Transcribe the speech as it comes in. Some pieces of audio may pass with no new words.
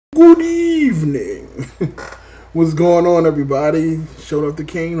Good evening. What's going on, everybody? Showed up the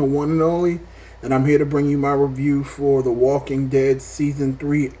king, the one and only, and I'm here to bring you my review for The Walking Dead Season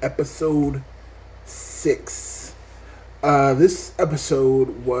 3, Episode 6. This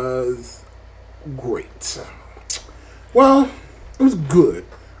episode was great. Well, it was good.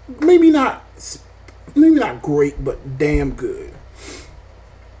 Maybe not, maybe not great, but damn good.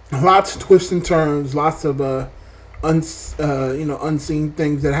 Lots of twists and turns, lots of unseen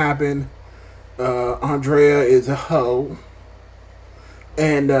things that happen. Andrea is a hoe,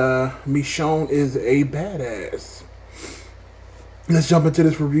 and Michonne is a badass. Let's jump into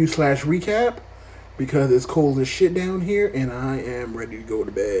this review slash recap because it's cold as shit down here, and I am ready to go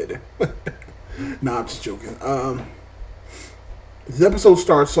to bed. Nah, I'm just joking. This episode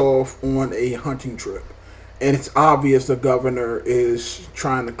starts off on a hunting trip, and it's obvious the governor is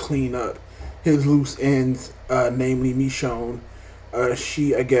trying to clean up his loose ends, namely Michonne.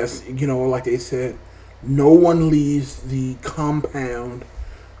 She, I guess, like they said, no one leaves the compound.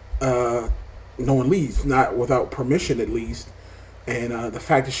 No one leaves, not without permission at least. And the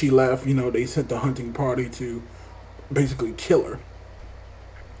fact that she left, they sent the hunting party to basically kill her.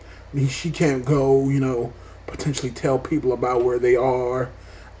 I mean, she can't go, potentially tell people about where they are.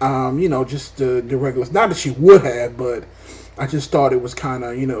 Just the regulars. Not that she would have, but I just thought it was kind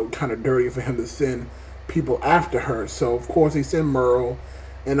of dirty for him to send people after her. So of course they send Merle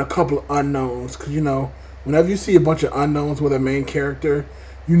and a couple of unknowns, because whenever you see a bunch of unknowns with a main character,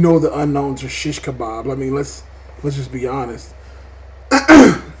 the unknowns are shish kebab. I mean, let's just be honest.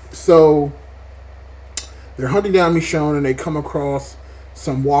 So they're hunting down Michonne, and they come across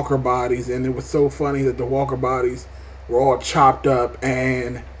some walker bodies, and it was so funny that the walker bodies were all chopped up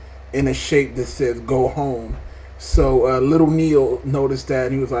and in a shape that says "Go home." So little Neil noticed that,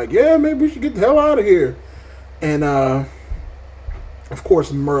 and he was like, "Yeah, maybe we should get the hell out of here." And of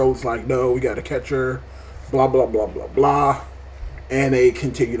course, Merle's like, "No, we got to catch her." Blah blah blah blah blah, and they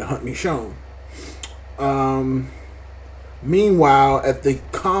continue to hunt Michonne. Um, Meanwhile, at the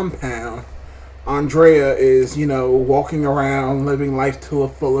compound, Andrea is, walking around, living life to the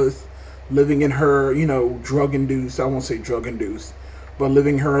fullest, living in her, drug induced, I won't say drug induced, but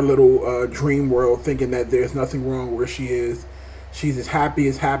living her little dream world, thinking that there's nothing wrong where she is. She's as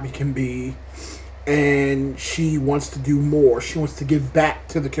happy can be, and she wants to do more. She wants to give back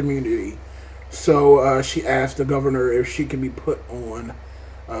to the community. So she asked the governor if she can be put on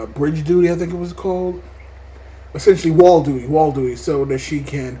bridge duty, I think it was called. Essentially wall duty, so that she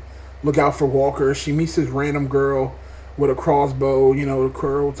can look out for walkers. She meets this random girl with a crossbow. The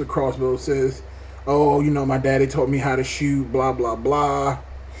girl with the crossbow says, "Oh, my daddy taught me how to shoot." Blah blah blah.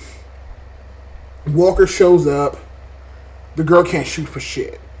 Walker shows up. The girl can't shoot for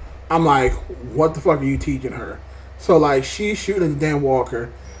shit. I'm like, what the fuck are you teaching her? So like, she's shooting at the damn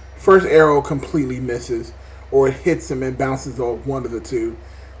Walker. First arrow completely misses, or it hits him and bounces off one of the two.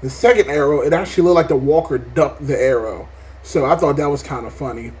 The second arrow, it actually looked like the Walker ducked the arrow. So I thought that was kind of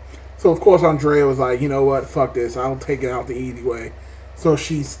funny. So of course Andrea was like, you know what, fuck this, I'll take it out the easy way. So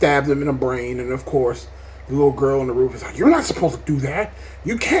she stabs him in the brain, and of course the little girl on the roof is like, "You're not supposed to do that.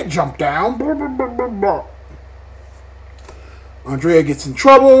 You can't jump down." Blah blah blah blah blah. Andrea gets in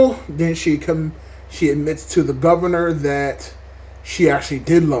trouble. Then she admits to the governor that she actually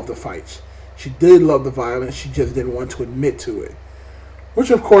did love the fights. She did love the violence. She just didn't want to admit to it. Which,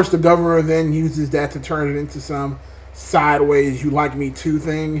 of course, the governor then uses that to turn it into some sideways "you like me too"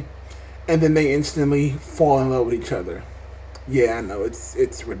 thing. And then they instantly fall in love with each other. Yeah, I know,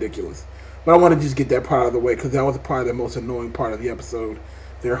 it's ridiculous. But I want to just get that part out of the way, because that was probably the most annoying part of the episode.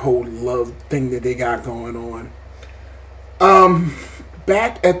 Their whole love thing that they got going on. Um,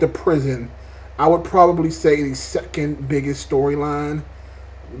 Back at the prison, I would probably say the second biggest storyline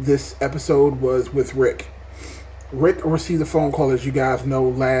this episode was with Rick. Rick received a phone call, as you guys know,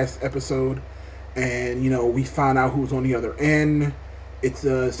 last episode, and we find out who's on the other end. It's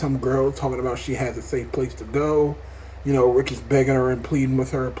some girl talking about she has a safe place to go. Rick is begging her and pleading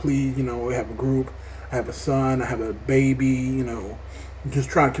with her, "Please, I have a group, I have a son, I have a baby, just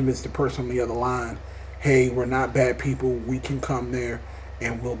trying to convince the person on the other line, hey, we're not bad people, we can come there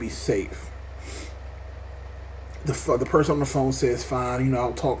and we'll be safe." The person on the phone says, "Fine,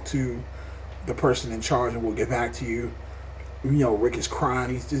 I'll talk to the person in charge and we'll get back to you." Rick is crying.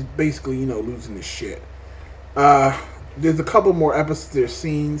 He's just basically, losing his shit. Uh, there's a couple more episodes, there's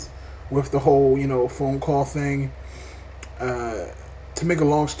scenes with the whole, phone call thing. Uh, to make a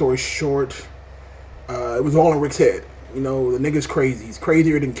long story short, it was all in Rick's head. The nigga's crazy. He's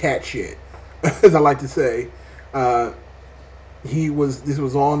crazier than cat shit, as I like to say. Uh, this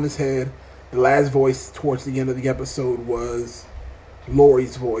was all in his head. The last voice towards the end of the episode was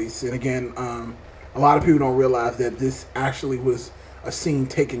Lori's voice. And again, a lot of people don't realize that this actually was a scene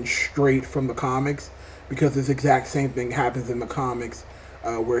taken straight from the comics, because this exact same thing happens in the comics,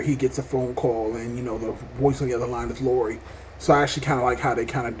 where he gets a phone call and the voice on the other line is Lori. So I actually kind of like how they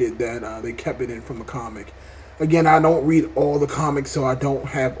kind of did that. They kept it in from the comic. Again, I don't read all the comics, so I don't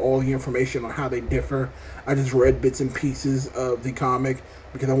have all the information on how they differ. I just read bits and pieces of the comic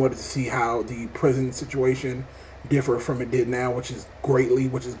because I wanted to see how the prison situation differ from it did now, which is greatly,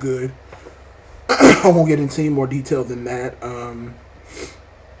 which is good. I won't get into any more detail than that.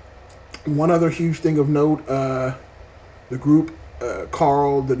 One other huge thing of note, the group,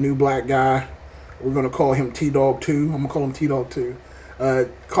 Carl, the new black guy, we're going to call him T-Dog 2. I'm going to call him T-Dog 2.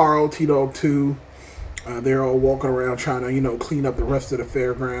 Carl, T-Dog 2, they're all walking around trying to, clean up the rest of the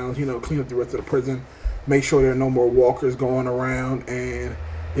fairgrounds, clean up the rest of the prison, make sure there are no more walkers going around. And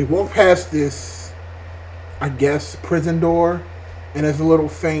they walk past this, I guess, prison door, and there's a little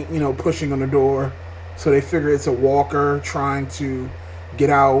faint, pushing on the door. So they figure it's a walker trying to get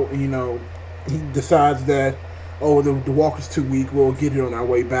out. He decides that, oh, the walker's too weak, we'll get it on our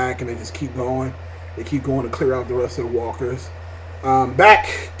way back, and they just keep going. They keep going to clear out the rest of the walkers.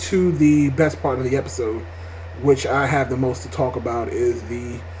 Back to the best part of the episode, which I have the most to talk about, is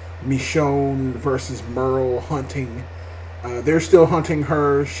the Michonne versus Merle hunting. They're still hunting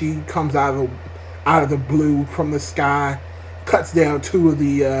her. She comes out of the blue from the sky, cuts down two of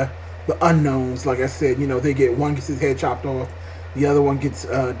the unknowns. Like I said, one gets his head chopped off, the other one gets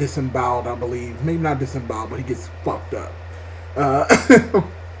disemboweled, I believe. Maybe not disemboweled, but he gets fucked up.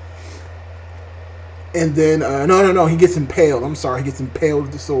 And then, no, he gets impaled. I'm sorry, he gets impaled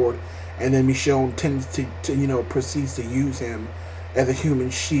with the sword. And then Michonne tends to proceeds to use him as a human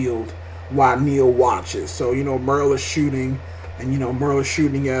shield while Neil watches. So, Merle is shooting, and, Merle is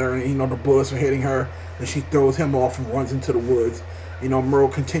shooting at her, and, the bullets are hitting her, and she throws him off and runs into the woods. Merle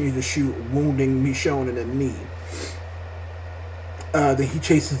continues to shoot, wounding Michonne in the knee. Then he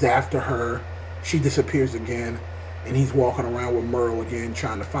chases after her. She disappears again, and he's walking around with Merle again,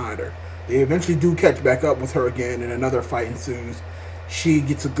 trying to find her. They eventually do catch back up with her again, and another fight ensues. She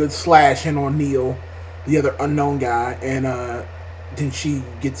gets a good slash in on Neil, the other unknown guy, and then she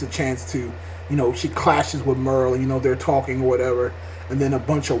gets a chance to, she clashes with Merle, they're talking or whatever, and then a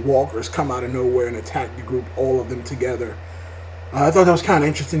bunch of walkers come out of nowhere and attack the group, all of them together. I thought that was kind of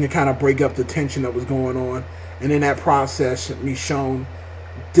interesting to kind of break up the tension that was going on, and in that process, Michonne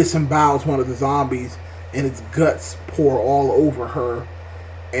disembowels one of the zombies, and its guts pour all over her.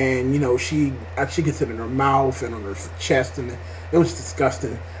 And, she actually gets it in her mouth and on her chest, and it was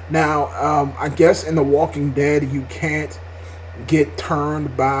disgusting. Now, I guess in The Walking Dead, you can't get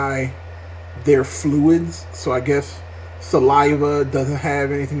turned by their fluids. So I guess saliva doesn't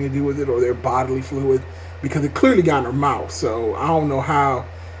have anything to do with it, or their bodily fluid, because it clearly got in her mouth. So I don't know how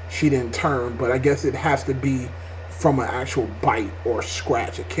she didn't turn, but I guess it has to be from an actual bite or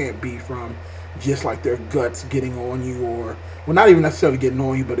scratch. It can't be from just like their guts getting on you, or, well, not even necessarily getting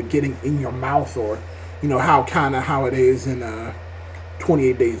on you, but getting in your mouth, or, how it is in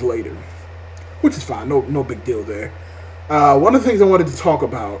 28 Days Later, which is fine. No big deal there. One of the things I wanted to talk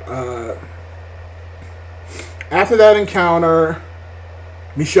about, after that encounter,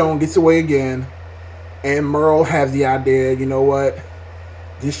 Michonne gets away again, and Merle has the idea, you know what,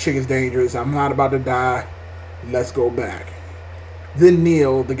 this chick is dangerous, I'm not about to die, let's go back. Then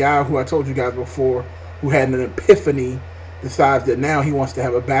Neil, the guy who I told you guys before, who had an epiphany, decides that now he wants to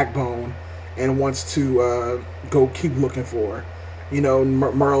have a backbone and wants to go keep looking for her.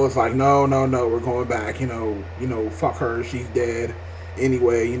 Merle is like, no, we're going back. Fuck her, she's dead.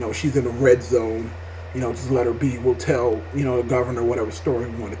 Anyway, she's in the red zone. Just let her be. We'll tell, the governor whatever story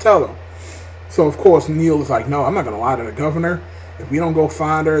we want to tell him. So of course Neil is like, no, I'm not gonna lie to the governor. If we don't go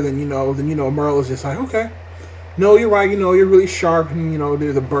find her, then Merle is just like, okay. No, you're right. You're really sharp. And,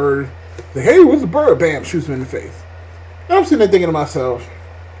 there's a bird. Like, hey, what's the bird? Bam, shoots him in the face. And I'm sitting there thinking to myself,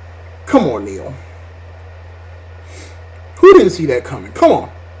 come on, Neil. Who didn't see that coming? Come on.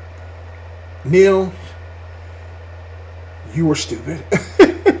 Neil, you were stupid.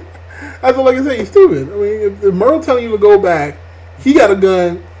 That's all I can say. You're stupid. I mean, if Merle telling you to go back, he got a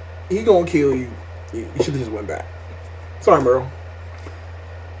gun, he gonna kill you. You should have just went back. Sorry, Merle.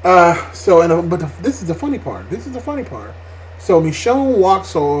 This is the funny part. So Michonne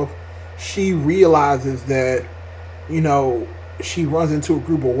walks off. She realizes that, she runs into a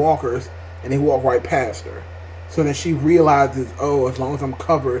group of walkers, and they walk right past her. So then she realizes, oh, as long as I'm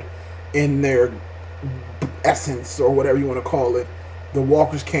covered in their essence, or whatever you want to call it, the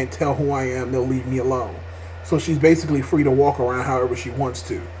walkers can't tell who I am. They'll leave me alone. So she's basically free to walk around however she wants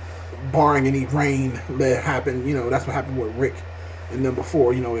to, barring any rain that happened. That's what happened with Rick and then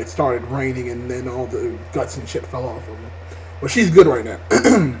before it started raining, and then all the guts and shit fell off of her. But she's good right now.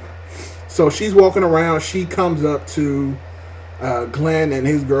 So she's walking around. She comes up to Glenn and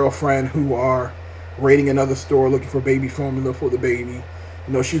his girlfriend, who are raiding another store looking for baby formula for the baby.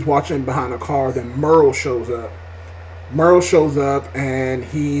 She's watching behind a car. Then Merle shows up. And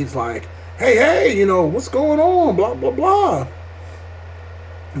he's like, hey, what's going on? Blah, blah, blah.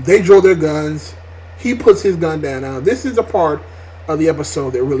 They draw their guns. He puts his gun down. Now, this is a part of the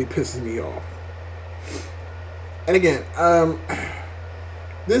episode that really pisses me off. And again,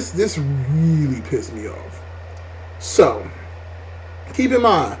 this really pissed me off. So, keep in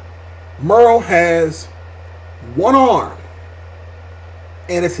mind, Merle has one arm,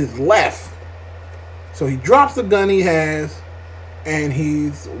 and it's his left. So he drops the gun he has, and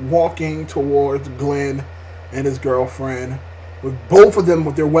he's walking towards Glenn and his girlfriend, with both of them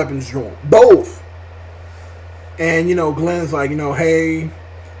with their weapons drawn. Both! And, Glenn's like, hey,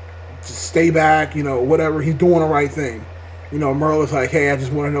 just stay back, whatever. He's doing the right thing. Merle is like, hey, I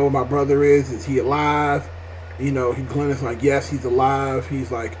just want to know where my brother is. Is he alive? Glenn is like, yes, he's alive.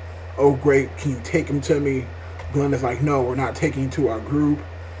 He's like, oh, great. Can you take him to me? Glenn is like, no, we're not taking him to our group.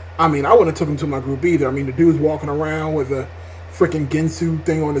 I mean, I wouldn't have took him to my group either. I mean, the dude's walking around with a freaking Ginsu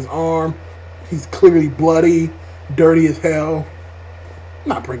thing on his arm. He's clearly bloody, dirty as hell. I'm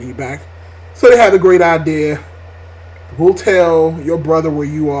not bringing you back. So they had a great idea. We'll tell your brother where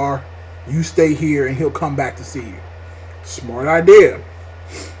you are. You stay here, and he'll come back to see you. Smart idea.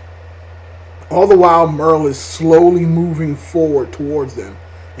 All the while, Merle is slowly moving forward towards them,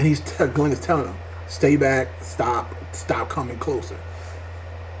 and Glenn is telling him, "Stay back. Stop coming closer."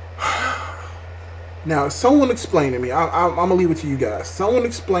 Now, someone explain to me. I'm gonna leave it to you guys. Someone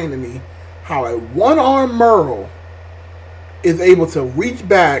explain to me how a one-armed Merle is able to reach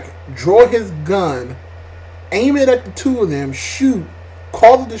back, draw his gun, aim it at the two of them, shoot,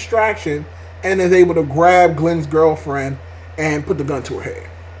 cause a distraction, and is able to grab Glenn's girlfriend and put the gun to her head.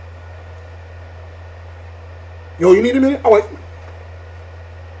 Yo, you need a minute? Oh, wait.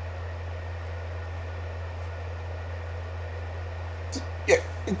 Yeah,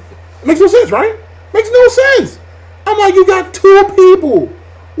 it makes no sense, right? Makes no sense. I'm like, you got two people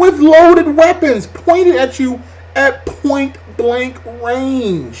with loaded weapons pointed at you at point blank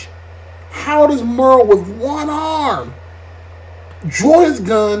range. How does Merle, with one arm, draw his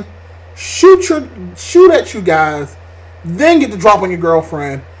gun, shoot at you guys, then get the drop on your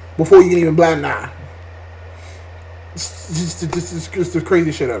girlfriend before you can even bat an eye? It's just the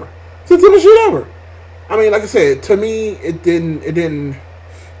craziest shit ever. It's the dumbest shit ever. I mean, like I said, to me, it didn't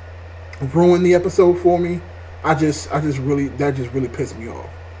ruin the episode for me. That just really pissed me off.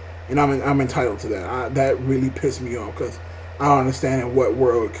 And I'm entitled to that. That really pissed me off because I don't understand in what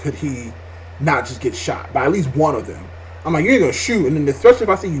world could he not just get shot by at least one of them. I'm like, you ain't gonna shoot, and then especially if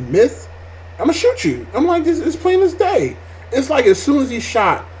I see you miss, I'm gonna shoot you. I'm like, this is plain as day. It's like as soon as he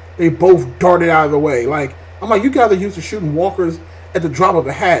shot, they both darted out of the way. Like, I'm like, you guys are used to shooting walkers at the drop of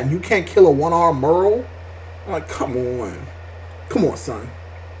a hat, and you can't kill a one-armed Merle? I'm like, come on, son.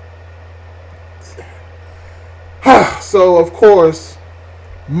 So of course,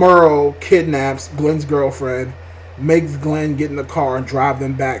 Merle kidnaps Glenn's girlfriend, makes Glenn get in the car and drive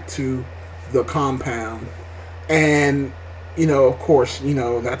them back to the compound, and of course,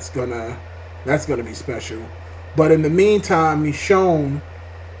 that's gonna be special. But in the meantime, Michonne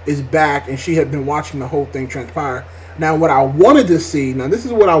is back, and she had been watching the whole thing transpire. Now, what I wanted to see, this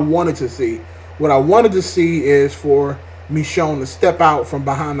is what I wanted to see. What I wanted to see is for Michonne to step out from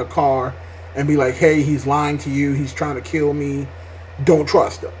behind the car and be like, hey, he's lying to you. He's trying to kill me. Don't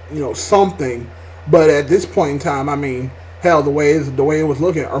trust him. Something. But at this point in time, I mean, hell, the way it was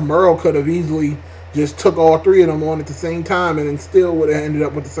looking, or Merle could have easily just took all three of them on at the same time and then still would have ended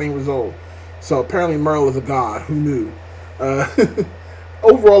up with the same result. So apparently Merle is a god. Who knew?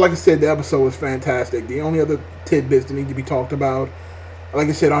 Overall, like I said, the episode was fantastic. The only other tidbits that need to be talked about, like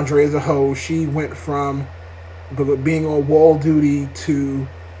I said, Andrea's a hoe. She went from being on wall duty to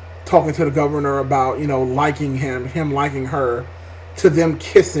talking to the governor about, liking him liking her, to them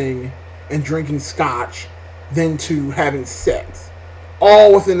kissing and drinking scotch, then to having sex.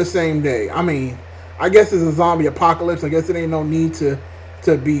 All within the same day. I mean, I guess it's a zombie apocalypse. I guess it ain't no need to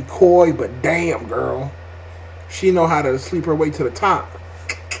be coy, but damn, girl. She know how to sleep her way to the top.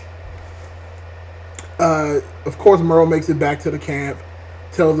 Of course, Merle makes it back to the camp,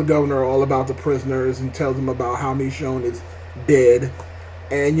 tells the governor all about the prisoners, and tells him about how Michonne is dead.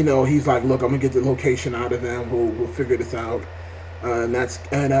 And he's like, "Look, I'm gonna get the location out of them. We'll figure this out." And that's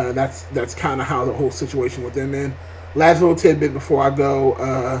kind of how the whole situation with them. And last little tidbit before I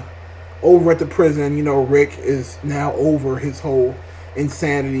go, over at the prison, Rick is now over his whole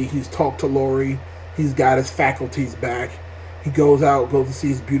insanity. He's talked to Lori. He's got his faculties back. He goes out, goes to see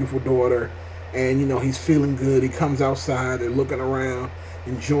his beautiful daughter, and he's feeling good. He comes outside and looking around,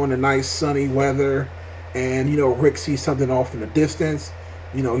 enjoying the nice sunny weather. And Rick sees something off in the distance.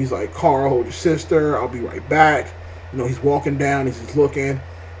 He's like, "Carl, hold your sister. I'll be right back." He's walking down. He's just looking,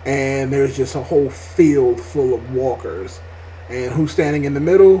 and there's just a whole field full of walkers. And who's standing in the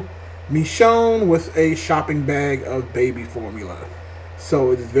middle? Michonne with a shopping bag of baby formula.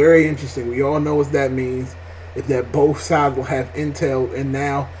 So it's very interesting. We all know what that means. Is that both sides will have intel, and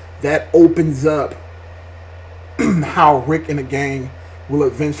now that opens up how Rick and the gang will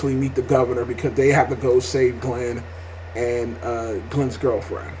eventually meet the governor, because they have to go save Glenn and Glenn's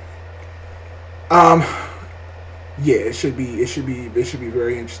girlfriend. Yeah, it should be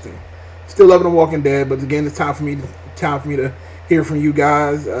very interesting. Still loving The Walking Dead, but again, it's time for me to hear from you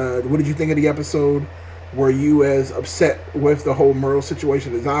guys. What did you think of the episode? Were you as upset with the whole Merle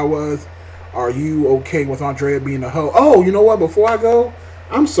situation as I was? Are you okay with Andrea being a hoe? Oh, you know what? Before I go,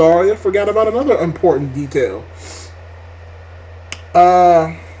 I'm sorry, I forgot about another important detail.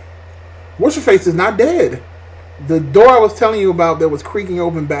 What's her face is not dead. The door I was telling you about that was creaking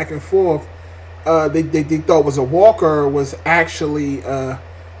open back and forth, they thought was a walker, was actually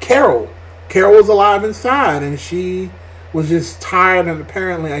Carol. Carol was alive inside, and she was just tired, and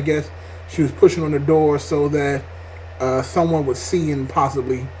apparently, I guess, she was pushing on the door so that someone would see and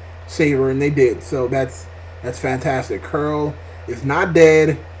possibly save her, and they did. So that's fantastic. Carol is not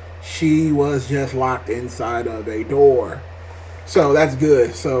dead. She was just locked inside of a door. So that's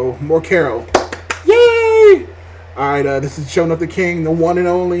good. So more Carol. Yay! Alright, this is Showing Up the King, the one and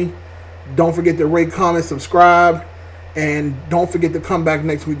only. Don't forget to rate, comment, subscribe. And don't forget to come back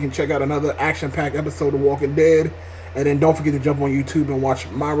next week and check out another action-packed episode of Walking Dead. And then don't forget to jump on YouTube and watch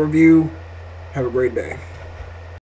my review. Have a great day.